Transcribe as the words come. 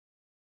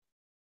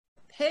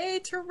Hey,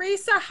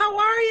 Teresa, how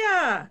are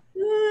ya?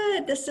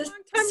 Good. This is Long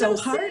time no so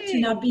hard to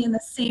not see. be in the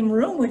same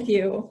room with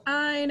you.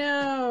 I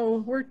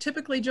know. We're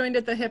typically joined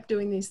at the hip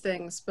doing these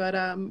things, but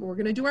we're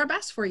going to do our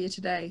best for you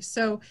today.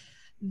 So,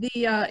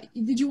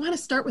 did you want to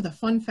start with a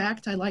fun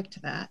fact? I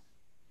liked that.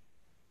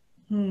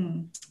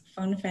 Hmm.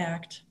 Fun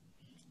fact.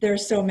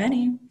 There's so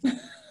many.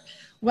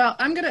 Well,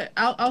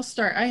 I'll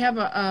start. I have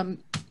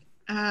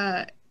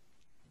uh,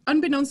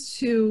 unbeknownst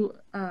to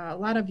a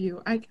lot of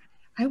you,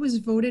 I was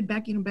voted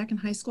back in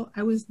high school.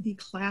 I was the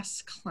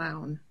class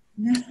clown.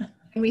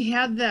 And we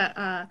had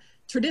that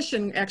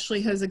tradition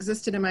actually has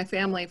existed in my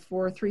family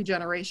for 3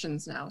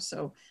 generations now.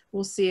 So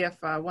we'll see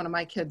if one of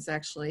my kids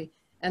actually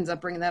ends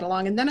up bringing that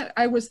along. And then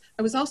I was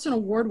also an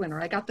award winner.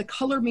 I got the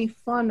Color Me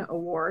Fun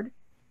award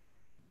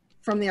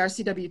from the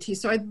RCWT.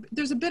 So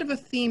there's a bit of a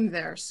theme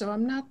there. So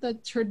I'm not the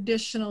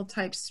traditional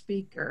type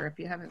speaker if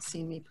you haven't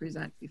seen me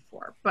present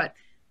before, but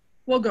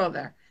we'll go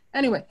there.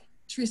 Anyway,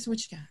 Teresa, what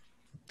you got?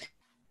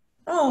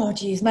 Oh,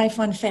 geez, my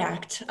fun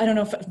fact. I don't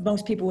know if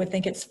most people would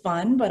think it's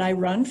fun, but I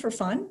run for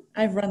fun.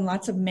 I've run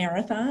lots of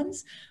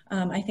marathons.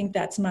 I think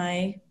that's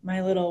my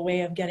little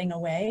way of getting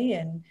away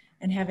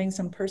and having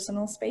some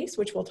personal space,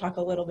 which we'll talk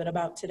a little bit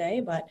about today.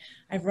 But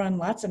I've run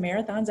lots of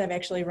marathons. I've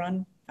actually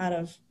run out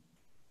of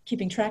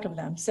keeping track of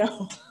them.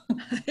 So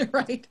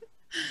Right.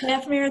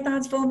 half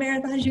marathons, full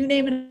marathons, you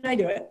name it, I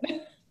do it.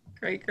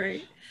 Great,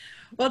 great.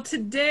 Well,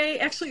 today,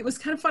 actually, it was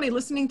kind of funny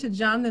listening to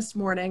John this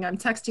morning. I'm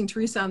texting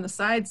Teresa on the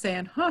side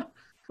saying,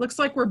 looks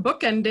like we're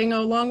bookending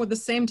along with the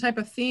same type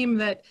of theme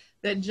that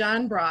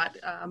John brought.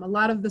 A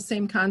lot of the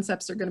same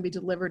concepts are going to be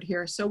delivered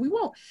here. So we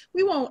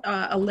won't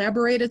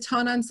elaborate a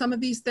ton on some of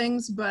these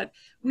things, but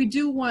we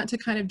do want to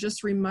kind of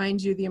just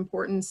remind you the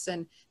importance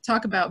and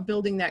talk about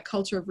building that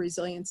culture of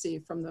resiliency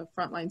from the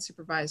frontline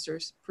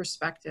supervisor's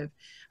perspective.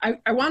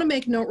 I want to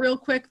make note real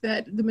quick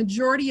that the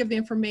majority of the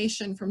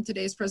information from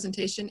today's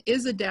presentation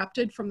is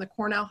adapted from the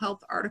Cornell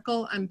Health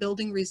article on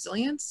building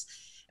resilience.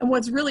 And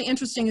what's really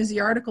interesting is the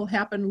article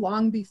happened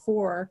long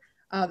before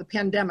the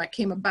pandemic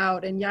came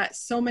about, and yet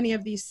so many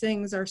of these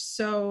things are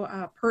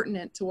so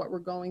pertinent to what we're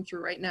going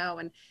through right now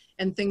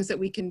and things that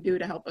we can do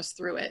to help us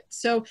through it.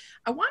 So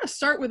I want to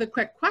start with a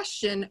quick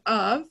question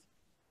of,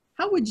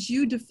 how would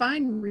you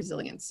define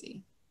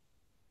resiliency?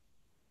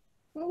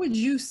 What would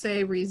you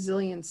say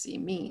resiliency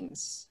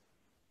means?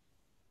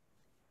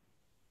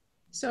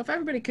 So if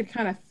everybody could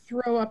kind of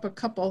throw up a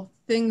couple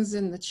things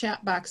in the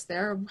chat box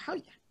there,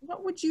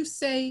 what would you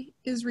say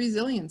is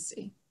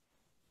resiliency?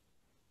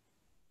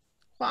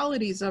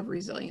 Qualities of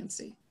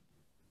resiliency.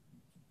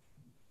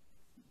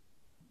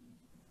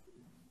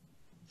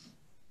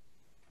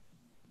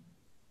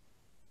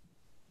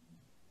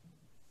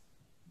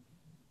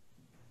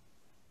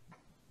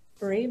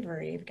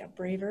 Bravery. We've got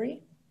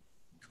bravery,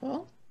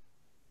 Cool.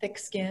 thick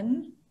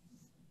skin,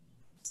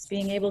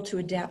 being able to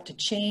adapt to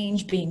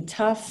change, being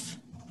tough,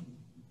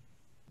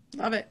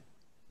 Love it.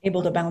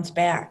 able to bounce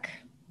back.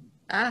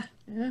 Yeah.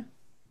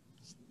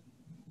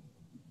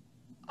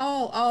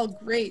 All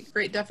great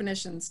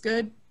definitions.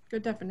 Good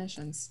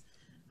definitions.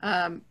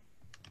 What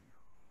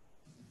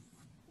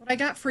I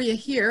got for you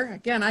here,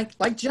 again,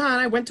 like John,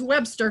 I went to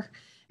Webster,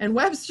 and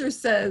Webster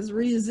says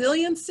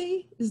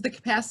resiliency is the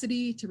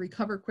capacity to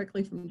recover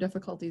quickly from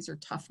difficulties or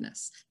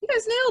toughness. You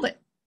guys nailed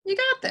it. You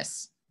got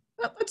this.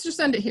 Well, let's just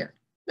end it here.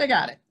 They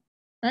got it,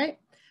 right?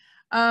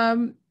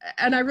 And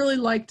I really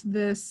liked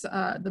this,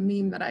 the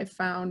meme that I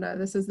found.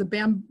 This is the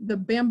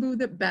bamboo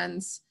that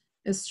bends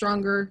is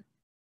stronger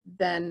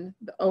than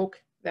the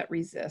oak that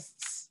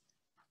resists.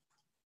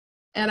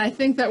 And I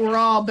think that we're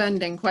all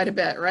bending quite a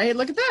bit, right?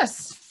 Look at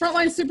this,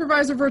 Frontline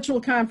Supervisor Virtual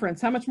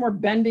Conference. How much more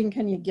bending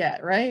can you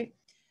get, right?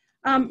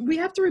 We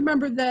have to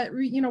remember that,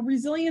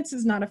 resilience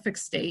is not a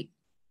fixed state.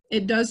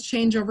 It does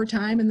change over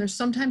time, and there's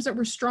sometimes that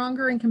we're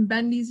stronger and can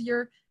bend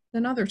easier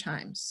than other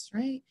times,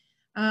 right?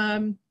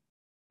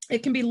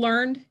 It can be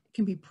learned, it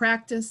can be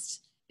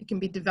practiced, it can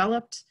be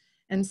developed,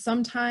 and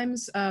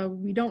sometimes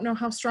we don't know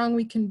how strong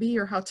we can be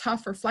or how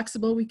tough or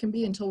flexible we can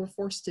be until we're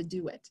forced to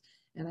do it.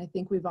 And I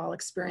think we've all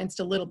experienced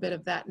a little bit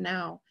of that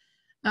now.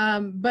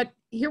 But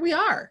here we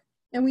are,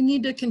 and we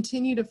need to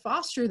continue to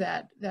foster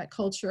that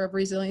culture of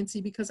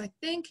resiliency, because I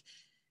think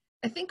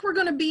we're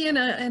going to be in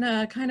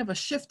a kind of a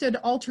shifted,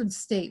 altered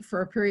state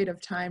for a period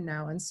of time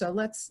now. And so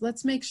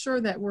let's make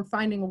sure that we're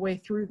finding a way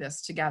through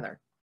this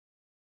together.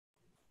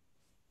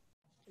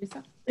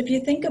 Teresa? If you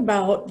think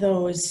about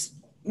those,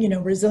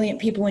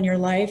 resilient people in your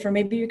life, or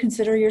maybe you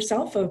consider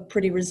yourself a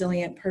pretty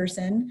resilient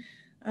person,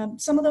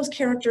 some of those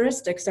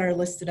characteristics are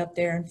listed up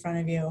there in front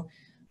of you.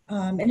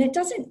 And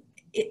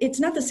it's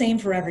not the same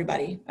for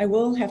everybody. I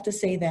will have to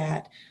say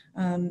that.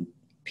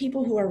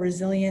 People who are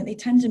resilient, they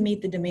tend to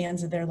meet the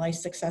demands of their life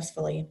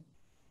successfully.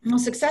 Well,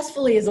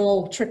 successfully is a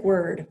little trick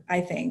word,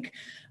 I think.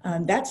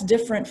 That's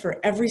different for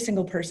every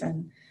single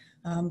person.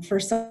 For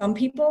some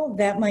people,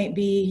 that might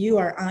be you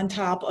are on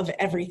top of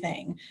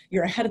everything.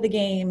 You're ahead of the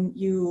game.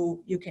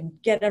 You can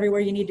get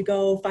everywhere you need to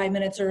go 5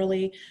 minutes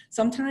early.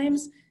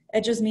 Sometimes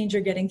it just means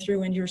you're getting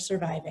through and you're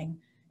surviving,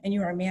 and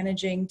you are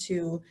managing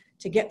to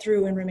get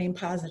through and remain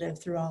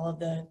positive through all of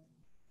the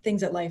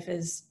things that life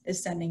is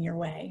sending your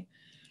way.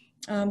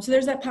 So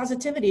there's that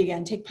positivity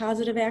again. Take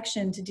positive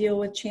action to deal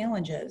with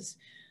challenges.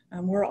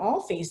 We're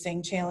all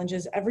facing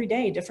challenges every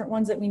day, different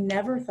ones that we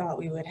never thought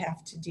we would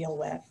have to deal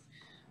with.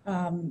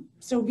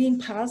 So being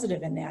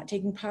positive in that,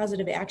 taking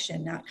positive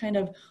action, not kind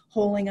of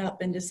holing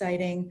up and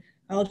deciding,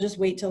 I'll just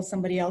wait till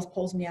somebody else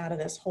pulls me out of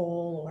this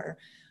hole, or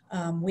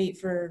wait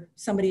for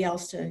somebody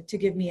else to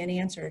give me an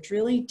answer. It's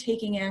really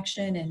taking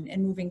action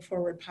and moving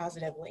forward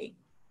positively.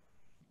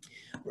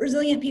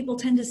 Resilient people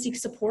tend to seek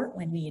support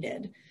when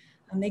needed.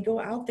 They go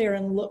out there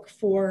and look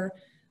for,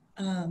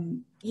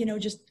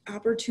 just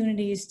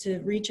opportunities to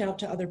reach out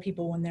to other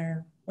people when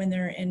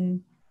they're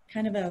in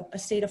kind of a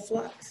state of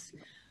flux.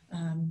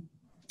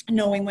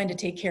 Knowing when to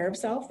take care of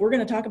self. We're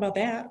going to talk about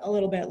that a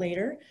little bit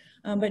later,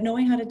 but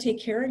knowing how to take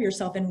care of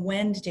yourself and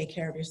when to take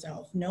care of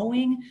yourself.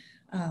 Knowing,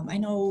 I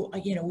know,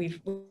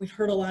 we've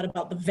heard a lot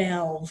about the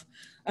valve,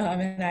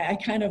 and I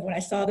kind of, when I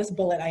saw this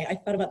bullet, I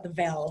thought about the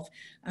valve,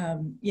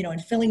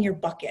 and filling your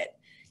bucket.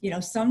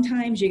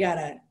 Sometimes you got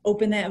to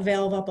open that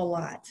valve up a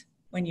lot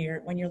when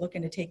you're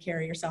looking to take care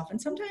of yourself, and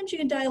sometimes you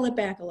can dial it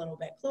back a little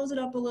bit, close it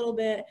up a little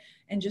bit,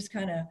 and just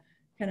kind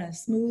of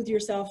smooth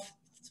yourself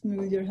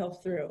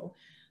through.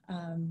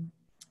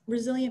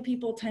 Resilient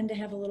people tend to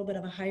have a little bit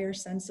of a higher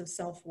sense of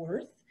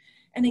self-worth.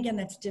 And again,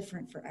 that's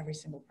different for every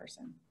single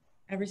person.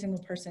 Every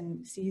single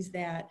person sees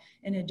that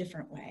in a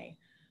different way.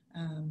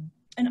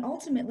 And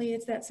ultimately,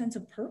 it's that sense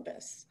of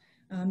purpose.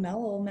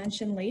 Mel will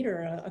mention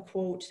later a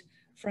quote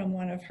from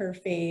one of her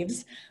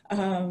faves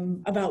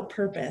about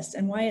purpose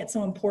and why it's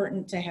so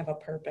important to have a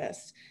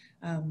purpose.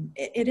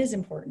 It is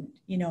important.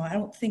 I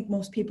don't think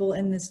most people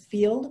in this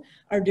field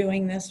are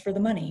doing this for the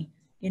money.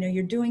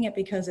 You're doing it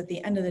because at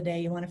the end of the day,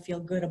 you want to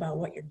feel good about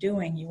what you're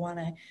doing. You want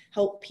to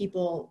help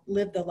people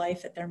live the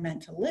life that they're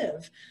meant to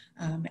live.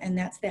 And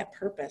that's that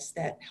purpose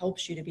that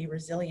helps you to be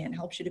resilient,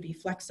 helps you to be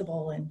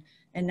flexible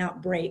and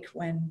not break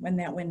when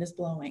that wind is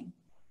blowing.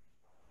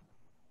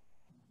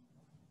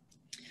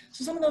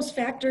 So some of those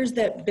factors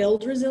that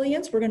build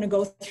resilience, we're going to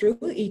go through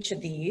each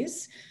of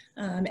these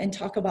and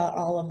talk about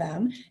all of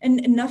them. And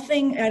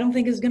nothing, I don't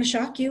think, is going to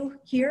shock you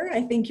here.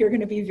 I think you're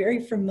going to be very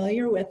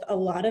familiar with a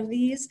lot of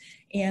these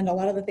and a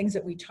lot of the things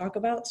that we talk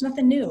about. It's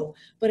nothing new,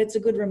 but it's a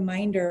good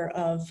reminder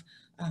of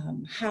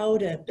how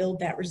to build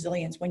that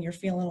resilience when you're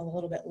feeling a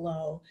little bit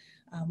low.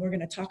 We're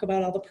going to talk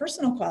about all the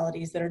personal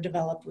qualities that are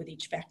developed with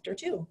each factor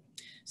too.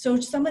 So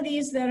some of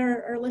these that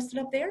are listed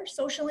up there: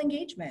 social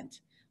engagement.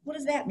 What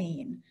does that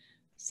mean?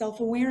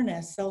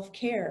 Self-awareness,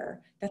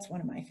 self-care. That's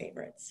one of my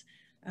favorites.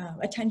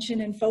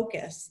 Attention and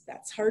focus.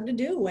 That's hard to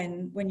do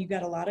when you've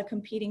got a lot of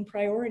competing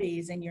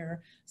priorities and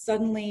you're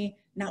suddenly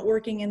not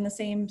working in the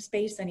same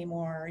space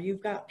anymore.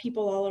 You've got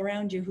people all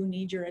around you who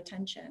need your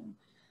attention.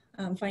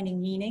 Finding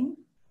meaning.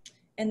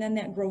 And then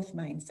that growth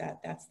mindset.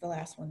 That's the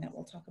last one that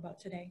we'll talk about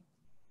today.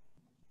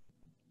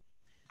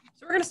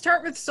 So we're going to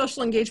start with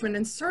social engagement,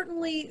 and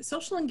certainly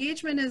social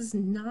engagement is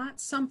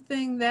not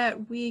something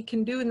that we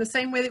can do in the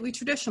same way that we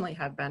traditionally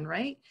have been,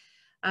 right?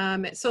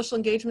 Social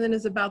engagement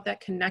is about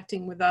that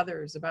connecting with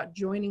others, about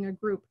joining a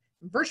group.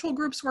 Virtual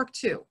groups work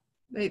too.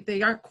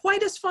 They aren't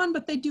quite as fun,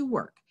 but they do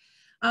work.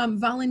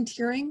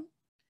 Volunteering,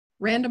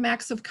 random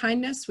acts of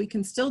kindness. We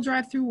can still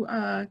drive through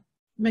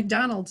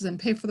McDonald's and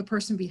pay for the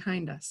person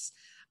behind us.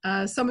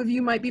 Some of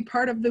you might be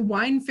part of the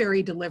wine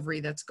ferry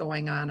delivery that's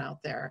going on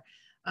out there.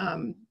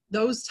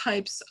 Those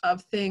types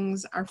of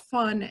things are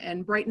fun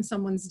and brighten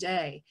someone's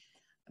day.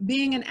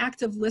 Being an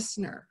active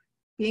listener,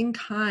 being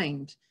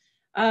kind.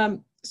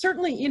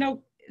 Certainly,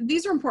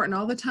 these are important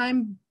all the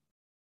time,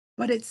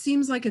 but it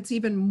seems like it's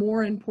even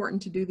more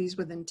important to do these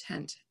with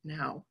intent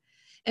now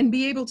and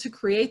be able to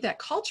create that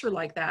culture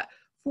like that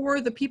for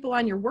the people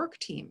on your work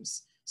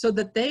teams so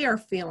that they are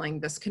feeling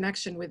this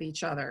connection with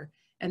each other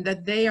and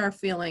that they are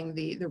feeling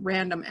the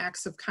random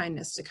acts of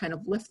kindness to kind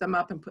of lift them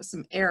up and put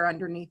some air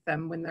underneath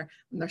them when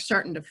they're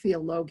starting to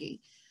feel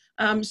logy.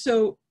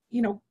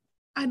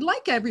 I'd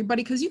like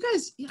everybody, because you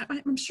guys,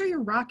 I'm sure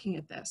you're rocking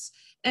at this.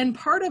 And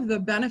part of the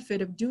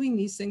benefit of doing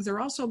these things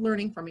are also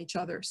learning from each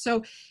other.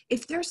 So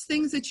if there's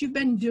things that you've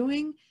been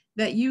doing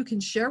that you can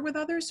share with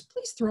others,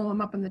 please throw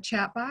them up in the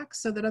chat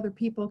box so that other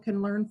people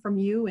can learn from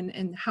you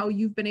and how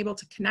you've been able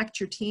to connect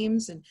your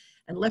teams and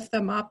lift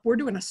them up. We're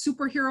doing a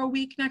superhero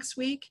week next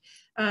week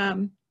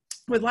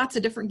with lots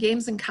of different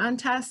games and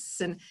contests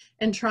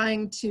and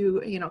trying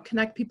to,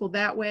 connect people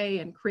that way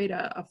and create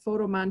a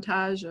photo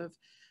montage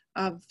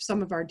of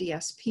some of our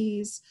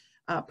DSPs.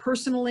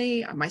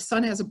 Personally, my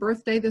son has a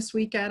birthday this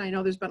weekend. I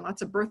know there's been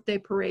lots of birthday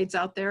parades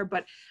out there,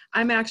 but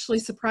I'm actually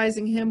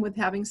surprising him with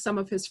having some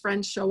of his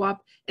friends show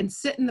up and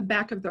sit in the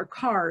back of their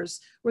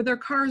cars with their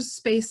cars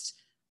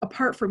spaced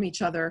apart from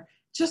each other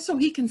just so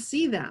he can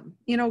see them.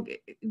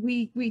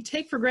 We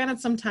take for granted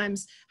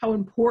sometimes how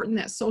important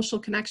that social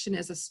connection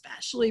is,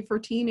 especially for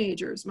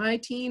teenagers. My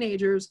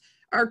teenagers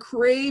are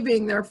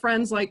craving their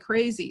friends like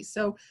crazy.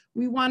 So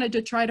we wanted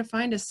to try to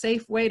find a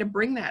safe way to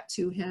bring that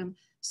to him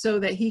so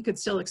that he could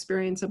still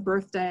experience a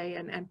birthday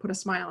and put a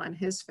smile on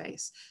his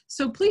face.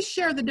 So please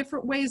share the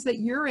different ways that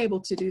you're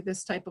able to do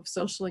this type of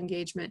social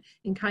engagement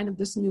in kind of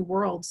this new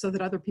world so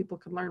that other people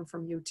can learn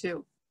from you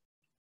too.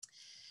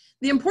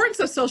 The importance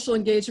of social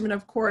engagement,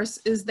 of course,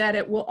 is that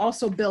it will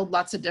also build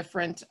lots of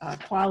different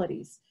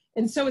qualities.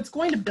 And so it's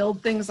going to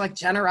build things like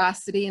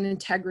generosity and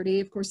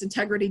integrity. Of course,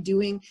 integrity,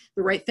 doing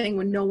the right thing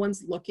when no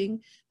one's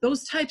looking.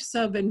 Those types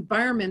of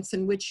environments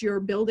in which you're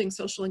building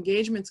social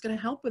engagement is going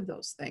to help with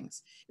those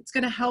things. It's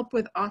going to help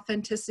with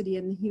authenticity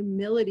and the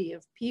humility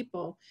of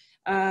people,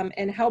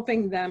 and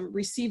helping them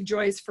receive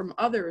joys from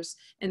others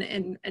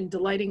and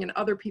delighting in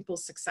other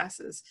people's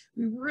successes.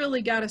 We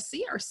really got to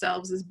see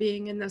ourselves as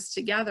being in this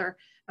together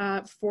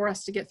for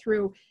us to get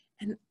through.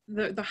 And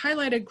the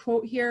highlighted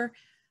quote here,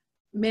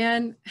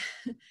 man,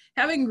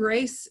 having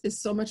grace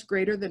is so much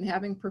greater than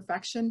having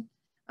perfection.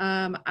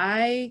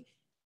 I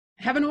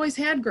haven't always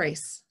had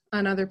grace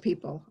on other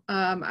people.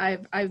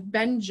 I've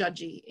been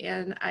judgy,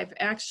 and I've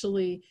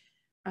actually,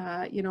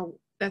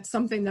 that's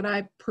something that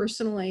I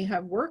personally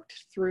have worked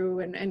through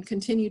and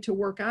continue to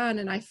work on.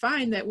 And I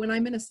find that when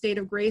I'm in a state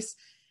of grace,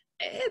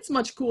 it's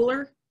much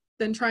cooler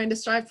than trying to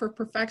strive for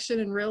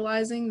perfection and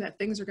realizing that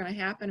things are going to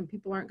happen and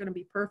people aren't going to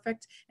be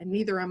perfect, and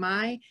neither am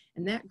I.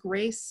 And that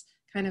grace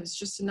kind of is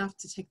just enough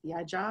to take the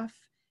edge off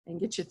and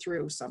get you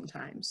through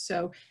sometimes.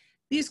 So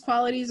these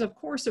qualities, of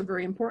course, are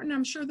very important.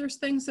 I'm sure there's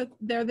things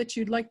that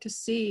you'd like to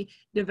see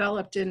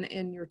developed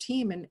in your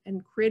team,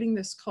 and creating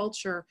this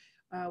culture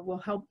will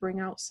help bring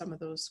out some of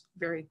those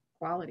very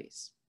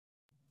qualities.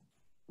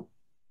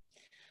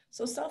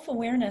 So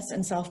self-awareness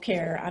and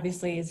self-care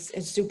obviously is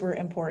super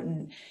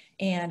important.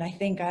 And I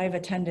think I've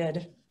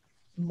attended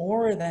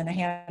more than a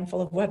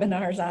handful of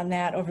webinars on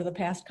that over the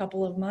past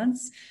couple of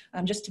months,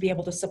 just to be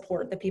able to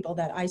support the people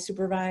that I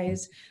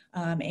supervise,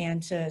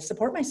 and to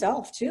support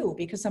myself too,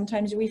 because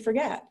sometimes we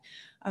forget.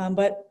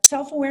 But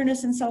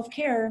self-awareness and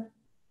self-care,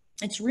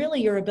 it's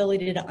really your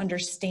ability to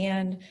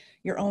understand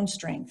your own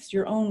strengths,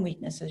 your own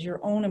weaknesses, your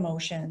own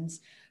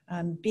emotions,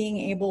 being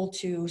able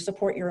to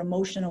support your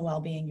emotional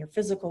well-being, your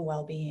physical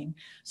well-being.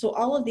 So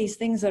all of these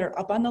things that are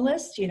up on the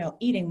list,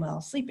 eating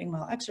well, sleeping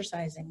well,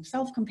 exercising,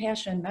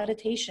 self-compassion,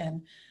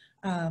 meditation,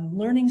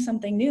 learning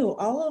something new,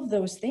 all of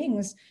those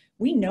things,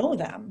 we know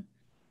them,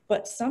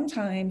 but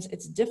sometimes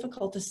it's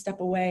difficult to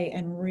step away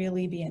and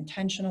really be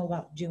intentional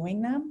about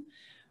doing them.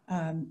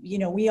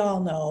 We all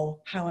know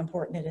how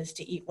important it is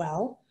to eat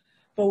well,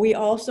 but we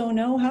also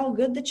know how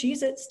good the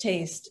Cheez-Its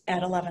taste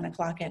at 11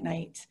 o'clock at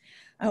night.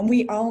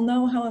 We all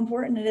know how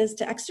important it is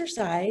to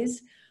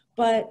exercise,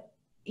 but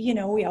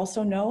we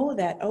also know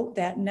that,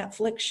 that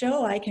Netflix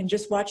show, I can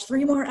just watch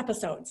 3 more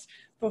episodes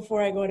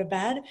before I go to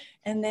bed,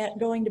 and that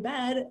going to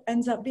bed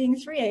ends up being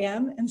 3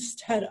 a.m.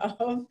 instead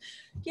of,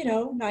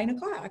 9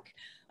 o'clock.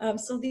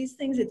 So these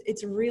things,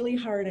 it's really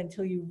hard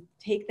until you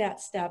take that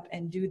step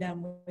and do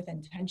them with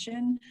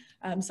intention.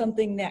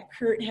 Something that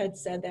Kurt had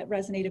said that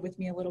resonated with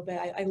me a little bit,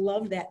 I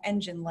love that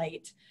engine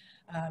light.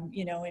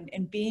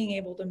 And being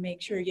able to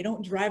make sure you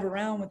don't drive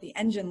around with the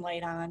engine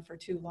light on for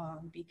too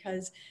long,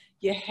 because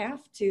you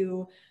have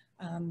to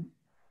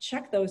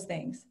check those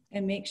things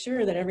and make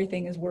sure that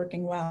everything is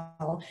working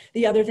well.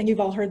 The other thing, you've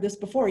all heard this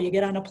before, you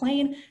get on a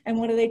plane and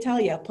what do they tell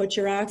you? Put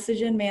your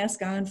oxygen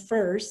mask on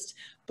first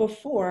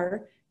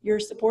before you're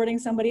supporting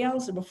somebody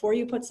else, or before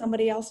you put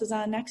somebody else's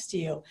on next to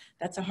you.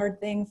 That's a hard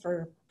thing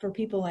for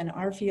people in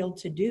our field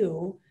to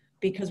do,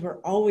 because we're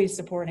always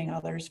supporting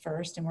others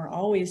first, and we're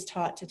always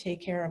taught to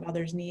take care of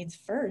others' needs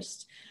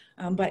first.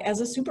 But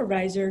as a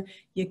supervisor,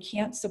 you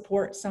can't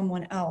support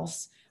someone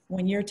else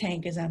when your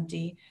tank is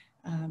empty,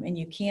 and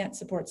you can't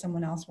support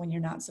someone else when you're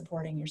not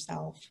supporting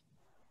yourself.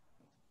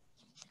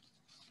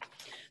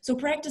 So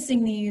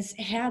practicing these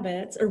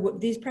habits, or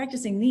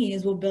practicing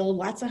these will build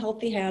lots of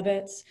healthy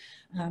habits.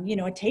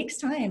 It takes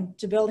time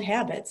to build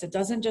habits. It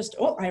doesn't just,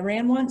 I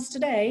ran once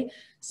today,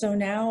 so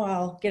now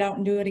I'll get out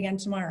and do it again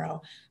tomorrow.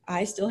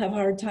 I still have a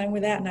hard time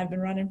with that, and I've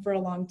been running for a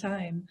long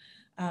time.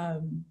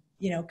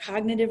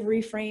 Cognitive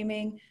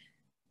reframing,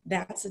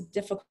 that's a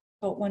difficult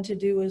one to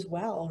do as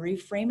well.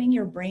 Reframing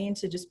your brain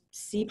to just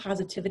see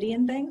positivity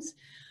in things.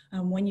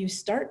 When you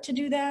start to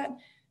do that,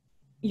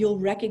 you'll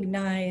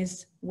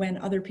recognize when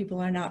other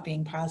people are not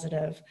being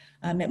positive.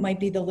 It might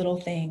be the little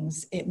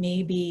things. It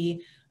may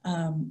be,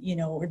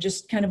 or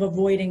just kind of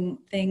avoiding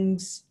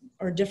things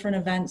or different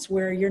events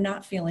where you're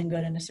not feeling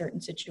good in a certain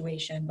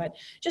situation, but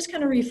just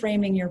kind of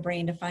reframing your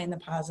brain to find the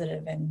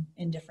positive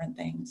in different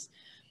things.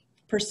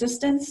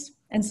 Persistence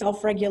and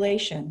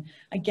self-regulation.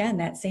 Again,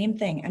 that same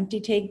thing, empty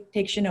tank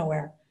takes you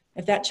nowhere.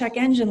 If that check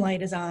engine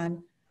light is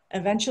on,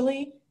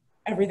 eventually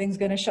everything's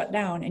going to shut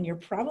down, and you're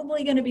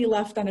probably going to be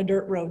left on a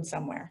dirt road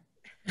somewhere.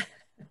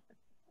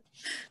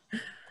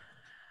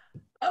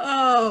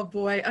 Oh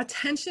boy,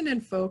 attention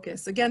and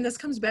focus. Again, this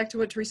comes back to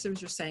what Teresa was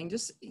just saying,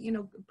 just,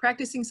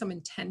 practicing some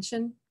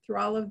intention through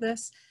all of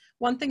this,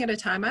 one thing at a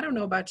time. I don't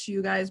know about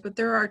you guys, but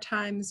there are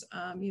times,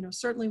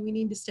 certainly we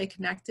need to stay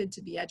connected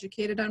to be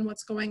educated on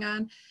what's going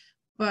on,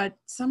 but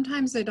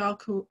sometimes it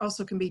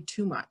also can be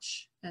too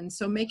much. And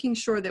so making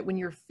sure that when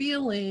you're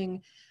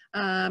feeling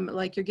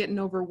like you're getting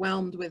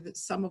overwhelmed with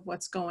some of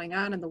what's going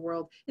on in the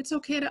world, it's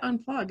okay to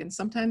unplug. And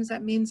sometimes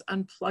that means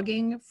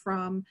unplugging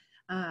from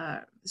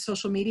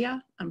social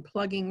media,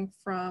 unplugging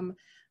from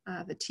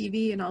the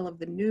TV and all of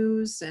the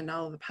news and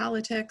all of the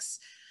politics,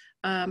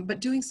 but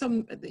doing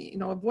some,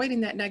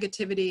 avoiding that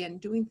negativity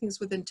and doing things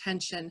with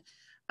intention,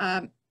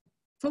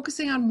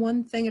 focusing on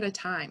one thing at a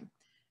time.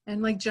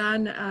 And like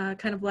John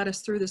kind of led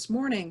us through this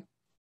morning,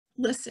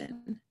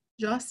 listen,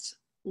 just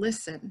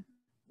listen,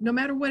 no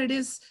matter what it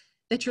is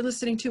that you're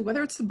listening to,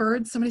 whether it's the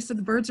birds. Somebody said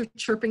the birds are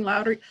chirping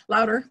louder.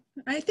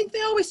 I think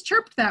they always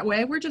chirped that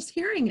way. We're just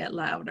hearing it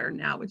louder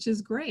now, which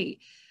is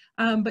great.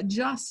 But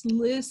just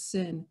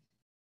listen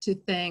to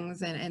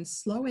things and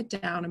slow it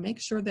down and make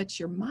sure that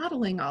you're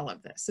modeling all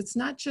of this. It's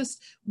not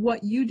just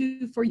what you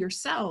do for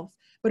yourself,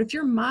 but if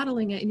you're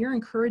modeling it and you're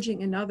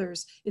encouraging in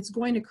others, it's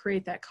going to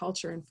create that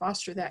culture and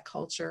foster that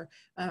culture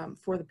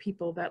for the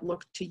people that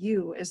look to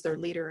you as their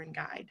leader and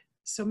guide.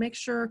 So make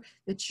sure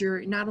that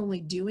you're not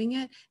only doing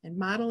it and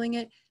modeling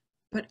it,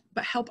 but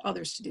help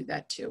others to do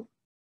that too.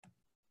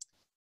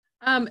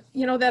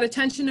 That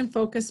attention and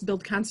focus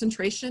build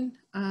concentration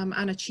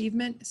on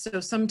achievement. So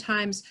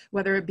sometimes,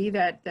 whether it be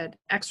that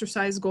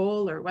exercise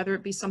goal or whether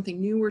it be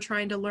something new we're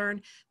trying to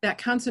learn, that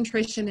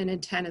concentration and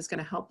intent is going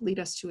to help lead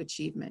us to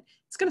achievement.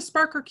 It's going to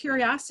spark our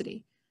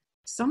curiosity.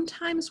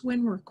 Sometimes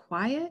when we're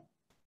quiet,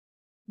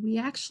 we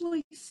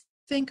actually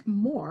think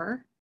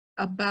more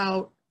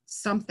about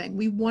something.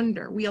 We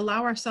wonder, we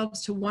allow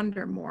ourselves to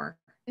wonder more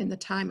in the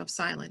time of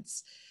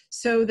silence.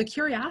 So the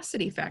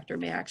curiosity factor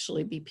may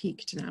actually be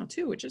peaked now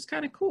too, which is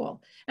kind of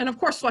cool. And of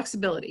course,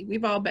 flexibility.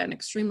 We've all been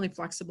extremely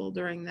flexible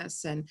during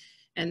this, and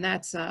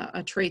that's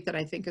a trait that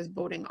I think is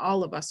boding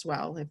all of us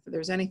well. If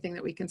there's anything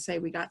that we can say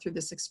we got through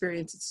this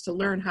experience, it's to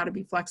learn how to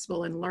be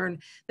flexible and learn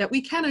that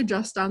we can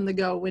adjust on the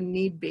go when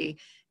need be,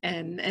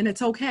 and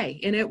it's okay,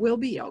 and it will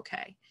be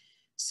okay.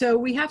 So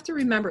we have to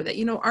remember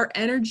that, our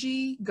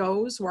energy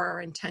goes where our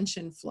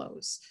intention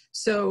flows.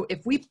 So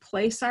if we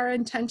place our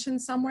intention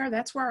somewhere,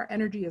 that's where our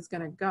energy is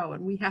going to go.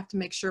 And we have to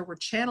make sure we're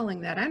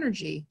channeling that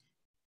energy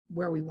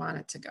where we want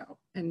it to go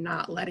and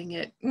not letting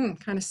it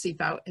kind of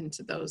seep out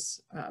into those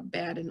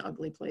bad and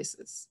ugly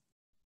places.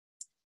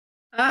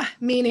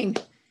 Meaning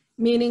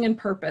and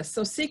purpose.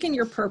 So seeking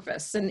your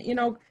purpose. And,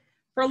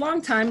 for a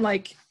long time,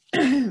 like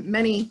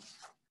many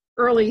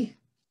early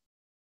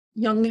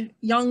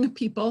young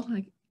people,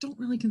 I don't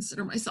really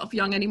consider myself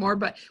young anymore,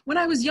 but when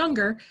I was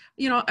younger,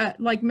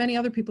 like many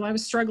other people, I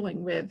was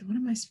struggling with, what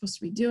am I supposed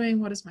to be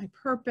doing? What is my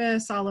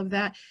purpose? All of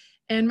that.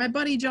 And my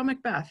buddy, Joe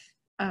Macbeth,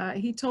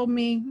 he told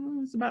me, it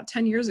was about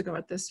 10 years ago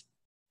at this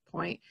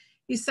point,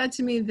 he said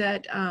to me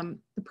that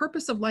the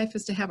purpose of life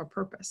is to have a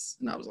purpose.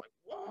 And I was like,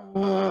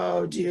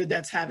 whoa, dude,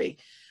 that's heavy.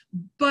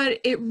 But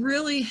it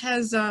really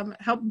has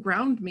helped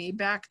ground me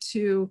back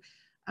to,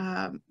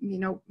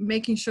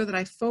 making sure that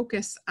I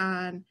focus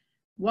on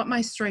what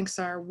my strengths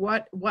are,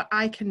 what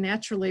I can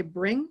naturally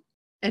bring,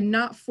 and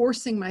not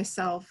forcing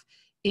myself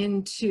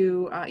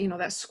into,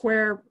 that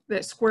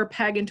square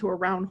peg into a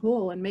round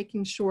hole, and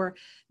making sure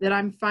that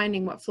I'm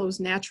finding what flows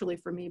naturally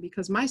for me,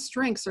 because my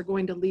strengths are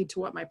going to lead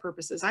to what my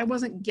purpose is. I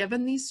wasn't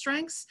given these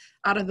strengths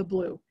out of the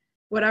blue.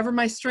 Whatever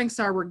my strengths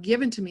are were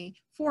given to me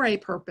for a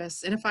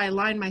purpose. And if I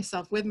align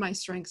myself with my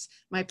strengths,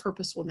 my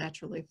purpose will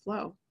naturally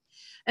flow.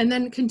 And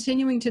then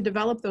continuing to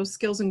develop those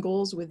skills and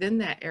goals within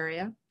that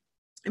area,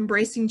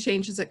 embracing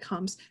change as it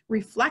comes,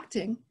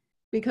 reflecting,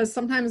 because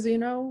sometimes,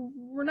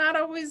 we're not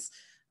always,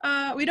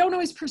 we don't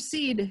always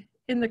proceed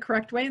in the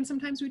correct way. And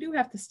sometimes we do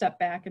have to step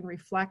back and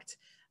reflect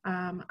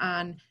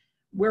on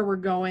where we're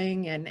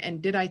going,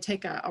 and did I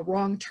take a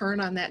wrong turn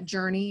on that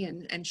journey,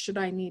 and should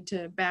I need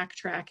to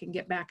backtrack and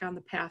get back on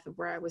the path of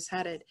where I was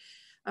headed.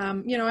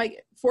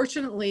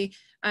 Fortunately,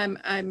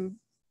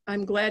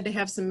 I'm glad to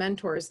have some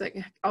mentors that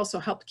also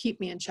help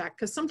keep me in check,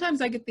 because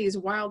sometimes I get these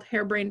wild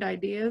harebrained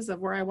ideas of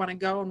where I want to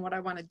go and what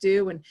I want to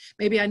do, and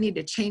maybe I need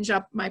to change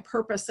up my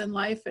purpose in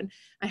life. And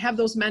I have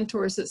those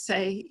mentors that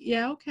say,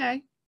 yeah,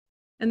 okay.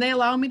 And they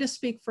allow me to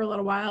speak for a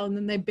little while, and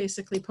then they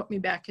basically put me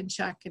back in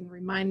check and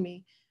remind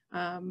me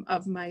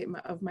of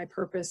my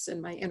purpose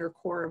and my inner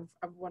core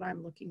of what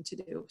I'm looking to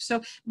do.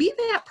 So be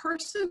that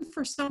person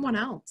for someone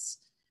else.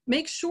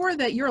 Make sure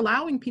that you're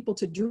allowing people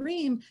to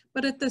dream,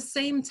 but at the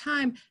same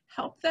time,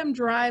 help them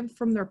drive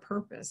from their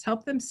purpose,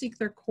 help them seek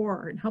their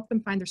core, and help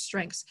them find their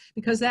strengths,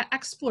 because that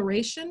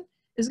exploration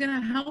is going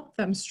to help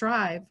them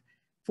strive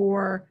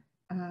for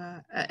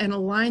and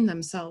align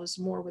themselves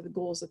more with the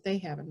goals that they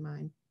have in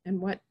mind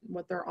and what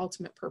their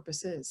ultimate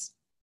purpose is.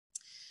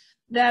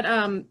 That,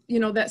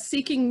 that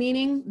seeking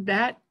meaning,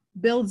 that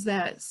builds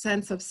that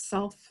sense of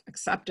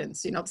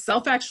self-acceptance,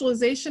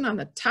 self-actualization on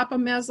the top of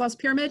Maslow's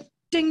pyramid.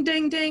 Ding,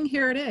 ding, ding,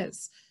 here it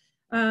is.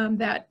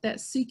 That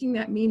seeking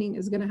that meaning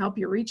is going to help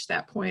you reach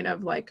that point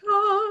of like,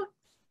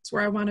 it's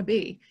where I want to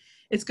be.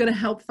 It's going to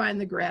help find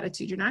the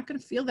gratitude. You're not going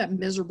to feel that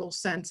miserable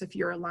sense if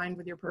you're aligned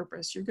with your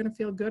purpose. You're going to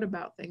feel good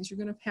about things. You're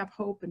going to have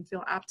hope and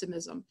feel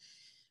optimism.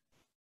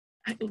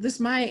 This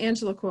Maya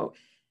Angelou quote,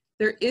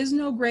 there is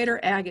no greater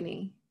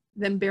agony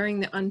than bearing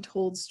the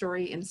untold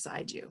story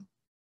inside you.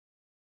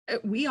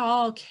 we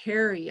all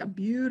carry a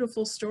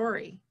beautiful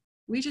story.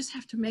 We just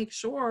have to make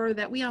sure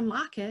that we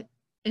unlock it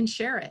and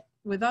share it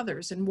with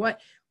others, and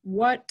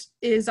what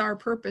is our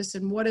purpose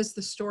and what is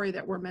the story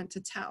that we're meant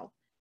to tell.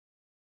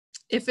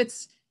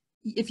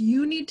 If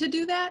you need to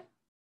do that,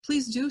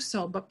 please do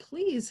so, but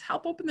please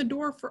help open the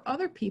door for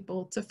other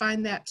people to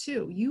find that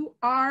too. You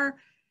are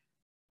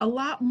a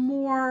lot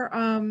more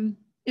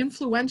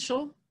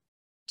influential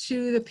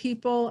to the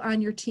people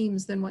on your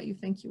teams than what you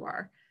think you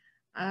are.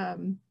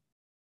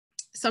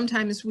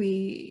 Sometimes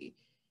we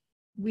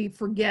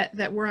forget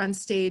that we're on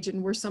stage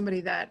and we're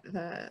somebody that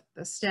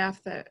the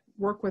staff that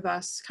work with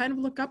us kind of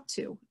look up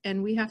to,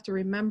 and we have to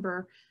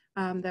remember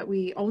that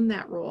we own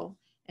that role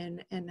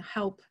and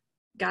help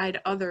guide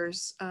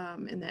others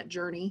in that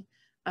journey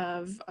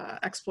of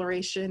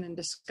exploration and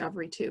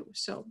discovery too.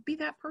 So be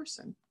that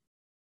person.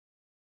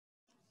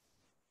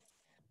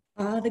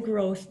 The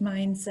growth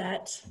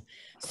mindset.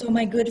 So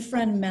my good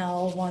friend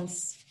Mel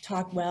once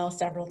talked,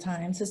 several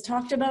times, has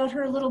talked about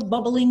her little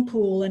bubbling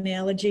pool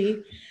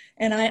analogy.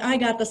 And I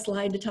got the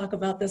slide to talk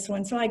about this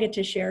one, so I get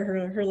to share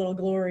her little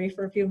glory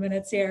for a few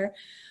minutes here.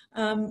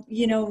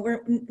 You know,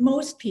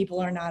 most people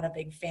are not a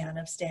big fan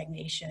of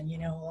stagnation. You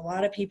know, a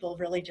lot of people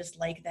really just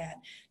like that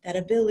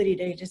ability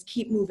to just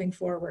keep moving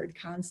forward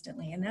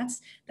constantly. And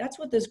that's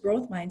what this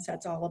growth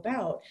mindset's all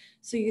about.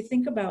 So you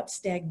think about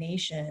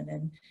stagnation,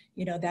 and,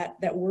 you know,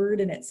 that word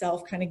in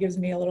itself kind of gives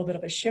me a little bit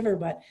of a shiver,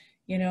 but,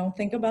 you know,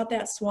 think about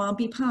that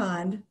swampy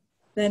pond,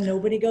 then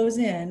nobody goes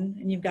in,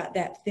 and you've got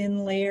that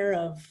thin layer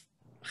of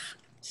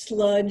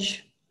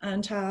sludge on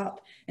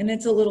top, and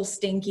it's a little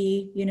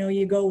stinky. You know,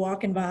 you go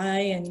walking by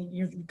and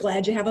you're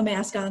glad you have a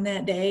mask on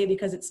that day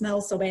because it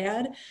smells so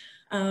bad.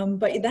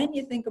 But then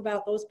you think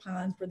about those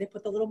ponds where they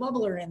put the little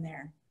bubbler in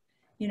there.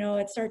 You know,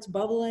 it starts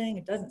bubbling,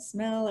 it doesn't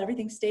smell,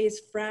 everything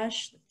stays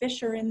fresh, the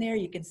fish are in there,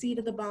 you can see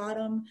to the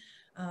bottom.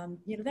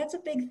 You know, that's a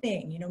big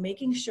thing, you know,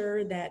 making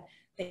sure that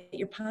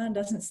your pond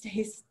doesn't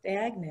stay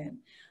stagnant.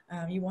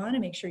 You want to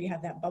make sure you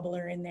have that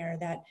bubbler in there,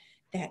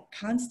 that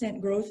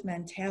constant growth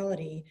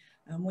mentality.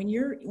 When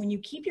you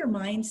keep your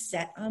mind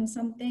set on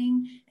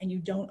something and you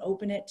don't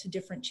open it to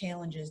different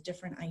challenges,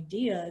 different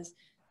ideas,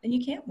 then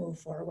you can't move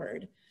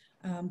forward.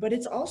 But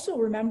it's also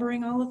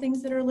remembering all the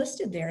things that are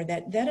listed there,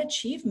 that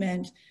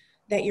achievement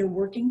that you're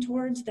working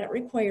towards, that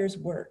requires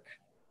work.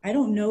 I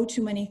don't know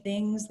too many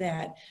things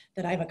that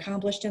I've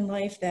accomplished in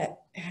life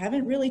that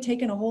haven't really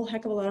taken a whole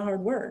heck of a lot of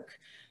hard work.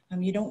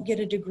 You don't get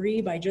a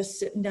degree by just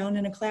sitting down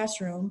in a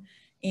classroom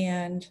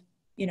and,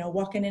 you know,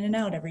 walking in and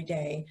out every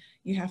day.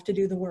 You have to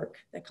do the work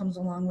that comes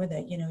along with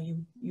it. You know,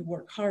 you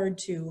work hard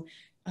to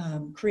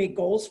create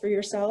goals for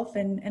yourself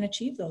and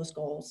achieve those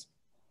goals.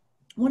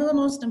 One of the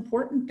most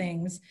important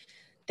things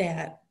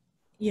that,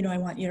 you know, I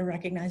want you to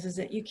recognize is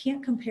that you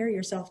can't compare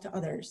yourself to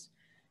others.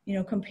 You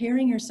know,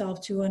 comparing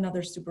yourself to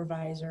another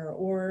supervisor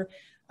or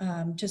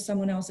to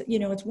someone else, you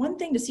know, it's one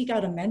thing to seek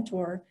out a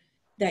mentor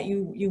that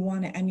you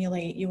want to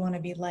emulate, you want to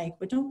be like,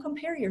 but don't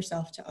compare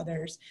yourself to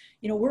others.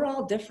 You know, we're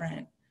all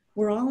different.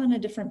 We're all on a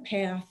different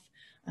path.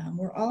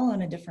 We're all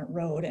on a different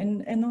road,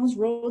 and those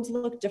roads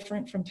look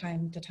different from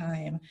time to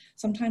time.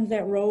 Sometimes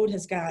that road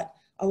has got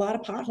a lot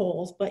of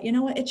potholes, but you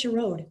know what? It's your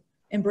road.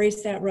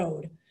 Embrace that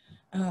road.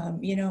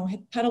 You know,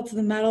 pedal to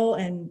the metal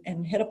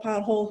and hit a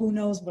pothole, who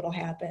knows what'll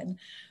happen.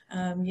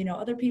 You know,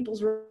 other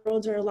people's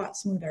roads are a lot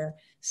smoother.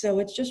 So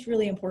it's just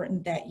really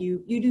important that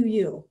you do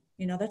you.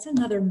 You know, that's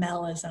another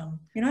Melism.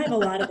 You know, I have a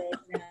lot of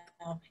those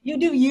now. You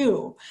do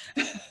you.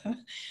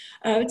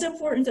 It's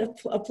important to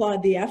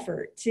applaud the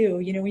effort too.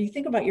 You know, when you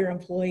think about your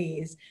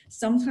employees,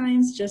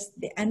 sometimes just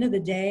the end of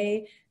the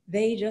day,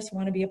 they just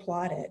want to be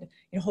applauded.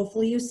 You know,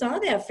 hopefully you saw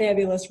that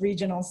fabulous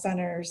regional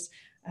centers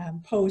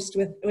post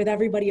with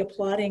everybody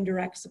applauding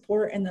direct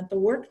support, and that the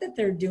work that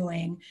they're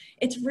doing,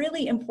 it's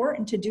really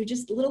important to do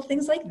just little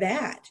things like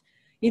that.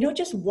 You know,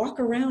 just walk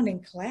around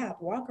and clap,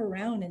 walk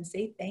around and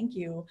say thank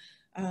you.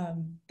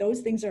 Those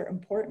things are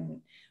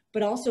important,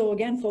 but also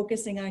again,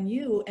 focusing on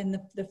you and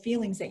the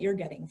feelings that you're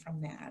getting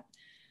from that.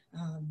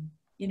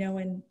 You know,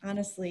 and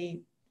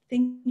honestly,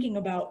 thinking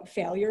about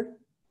failure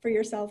for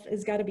yourself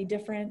has got to be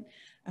different.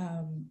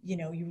 You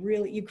know,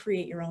 you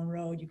create your own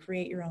road, you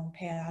create your own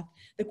path.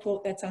 The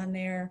quote that's on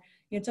there,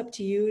 you know, it's up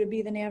to you to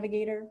be the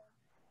navigator.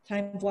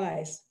 Time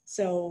flies.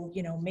 So,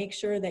 you know, make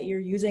sure that you're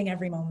using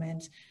every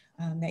moment,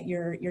 that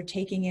you're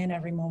taking in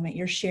every moment,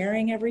 you're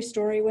sharing every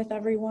story with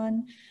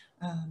everyone.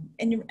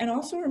 And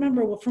also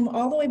remember from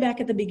all the way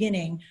back at the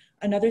beginning,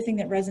 another thing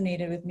that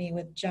resonated with me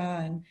with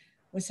John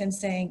was him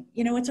saying,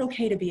 you know, it's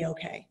okay to be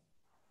okay.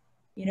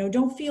 You know,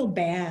 don't feel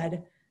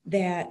bad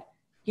that,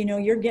 you know,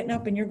 you're getting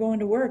up and you're going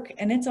to work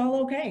and it's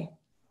all okay.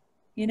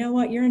 You know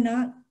what? You're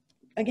not,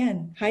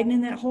 again, hiding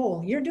in that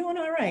hole. You're doing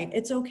all right.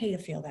 It's okay to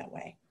feel that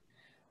way.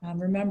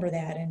 Remember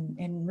that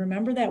and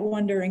remember that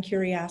wonder and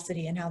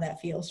curiosity and how that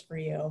feels for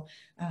you.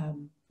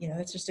 You know,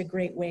 that's just a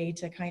great way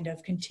to kind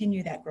of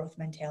continue that growth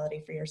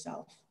mentality for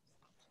yourself.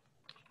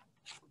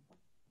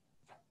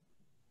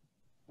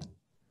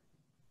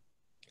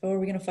 Oh, are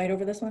we going to fight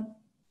over this one?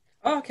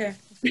 Okay.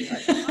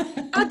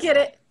 I'll get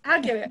it.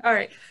 All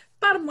right.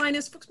 Ba, bottom line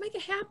is, folks, make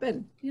it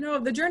happen. You know,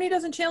 if the journey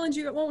doesn't challenge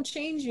you, it won't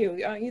change you.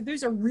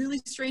 These are really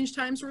strange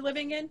times we're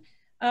living in,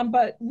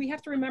 but we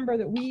have to remember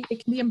that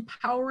it can be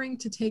empowering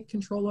to take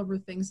control over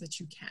things that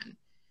you can.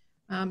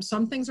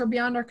 Some things are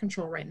beyond our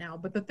control right now,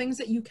 but the things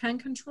that you can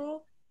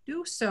control,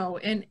 do so,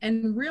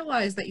 and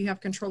realize that you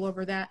have control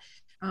over that,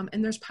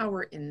 and there's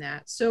power in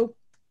that. So,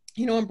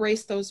 you know,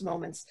 embrace those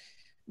moments.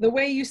 The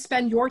way you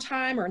spend your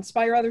time or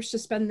inspire others to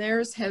spend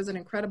theirs has an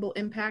incredible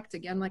impact.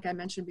 Again, like I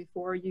mentioned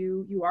before,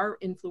 you are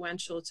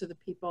influential to the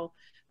people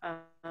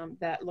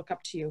that look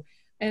up to you.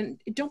 And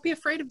don't be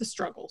afraid of the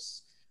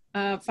struggles.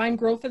 Find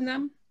growth in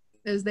them,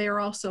 as they are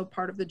also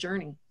part of the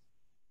journey.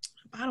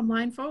 Bottom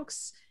line,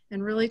 folks,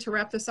 and really to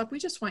wrap this up, we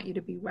just want you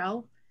to be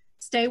well.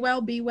 Stay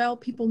well, be well.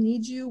 People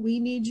need you, we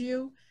need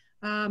you.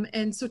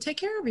 And so take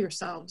care of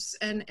yourselves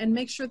and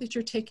make sure that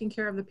you're taking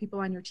care of the people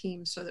on your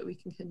team so that we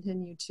can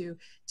continue to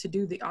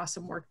do the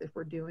awesome work that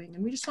we're doing.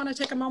 And we just want to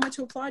take a moment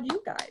to applaud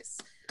you guys,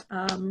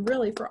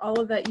 really, for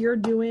all of that you're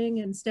doing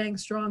and staying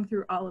strong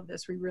through all of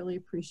this. We really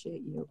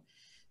appreciate you.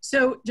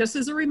 So just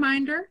as a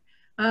reminder,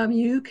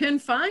 you can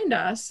find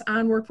us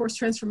on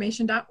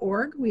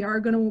workforcetransformation.org. We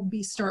are going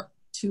to start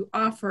to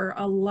offer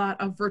a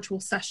lot of virtual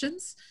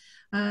sessions.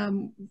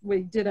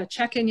 We did a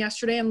check-in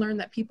yesterday and learned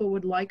that people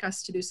would like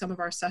us to do some of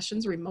our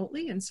sessions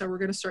remotely, and so we're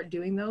going to start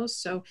doing those.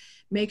 So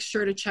make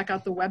sure to check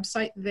out the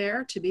website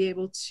there to be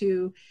able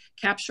to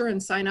capture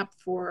and sign up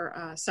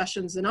for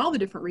sessions in all the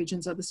different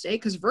regions of the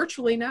state, because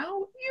virtually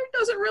now it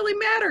doesn't really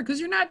matter because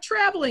you're not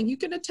traveling. You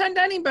can attend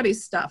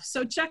anybody's stuff.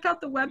 So check out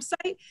the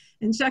website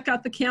and check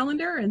out the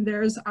calendar, and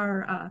there's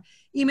our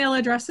email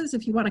addresses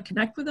if you want to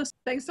connect with us.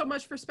 Thanks so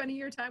much for spending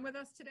your time with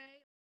us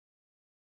today.